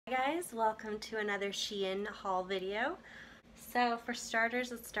guys, welcome to another SHEIN haul video. So for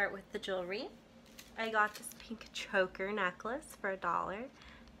starters, let's start with the jewelry. I got this pink choker necklace for $1.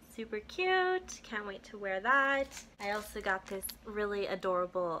 Super cute, can't wait to wear that. I also got this really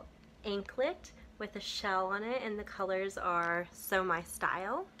adorable anklet with a shell on it, and the colors are so my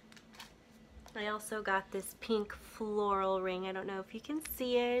style. I also got this pink floral ring. I don't know if you can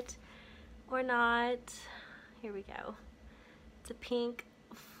see it or not. Here we go. It's a pink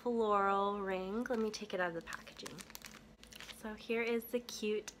floral ring. Let me take it out of the packaging. So here is the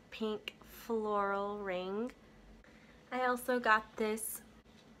cute pink floral ring. I also got this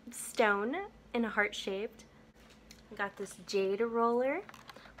stone in a heart shaped. I got this jade roller.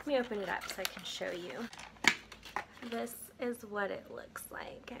 Let me open it up so I can show you. This is what it looks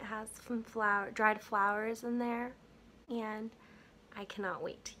like. It has some dried flowers in there, and I cannot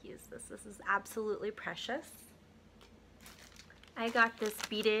wait to use this. This is absolutely precious. I got this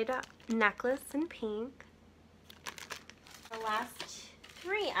beaded necklace in pink. The last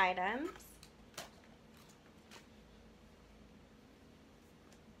three items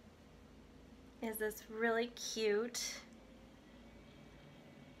is this really cute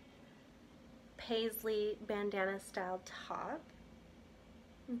paisley bandana style top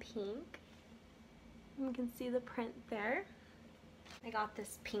in pink. You can see the print there. I got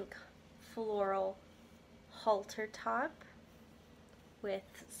this pink floral halter top with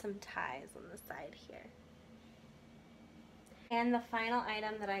some ties on the side here. And the final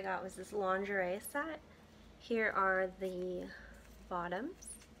item that I got was this lingerie set. Here are the bottoms.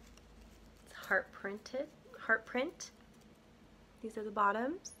 It's heart print. These are the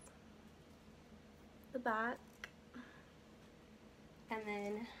bottoms, the back, and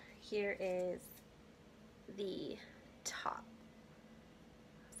then here is the top.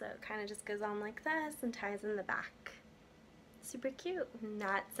 So it kind of just goes on like this and ties in the back. Super cute. And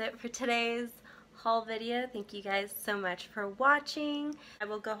that's it for today's haul video. Thank you guys so much for watching. I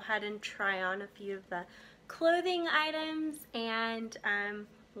will go ahead and try on a few of the clothing items, and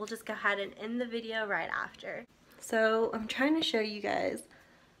we'll just go ahead and end the video right after. So I'm trying to show you guys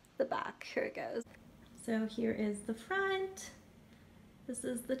the back. Here it goes. So here is the front. This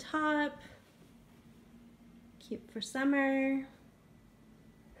is the top. Cute for summer.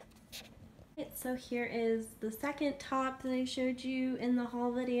 So here is the second top that I showed you in the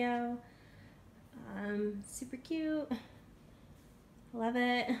haul video. Super cute. Love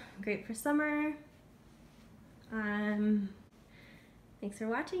it. Great for summer. Thanks for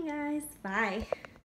watching, guys. Bye.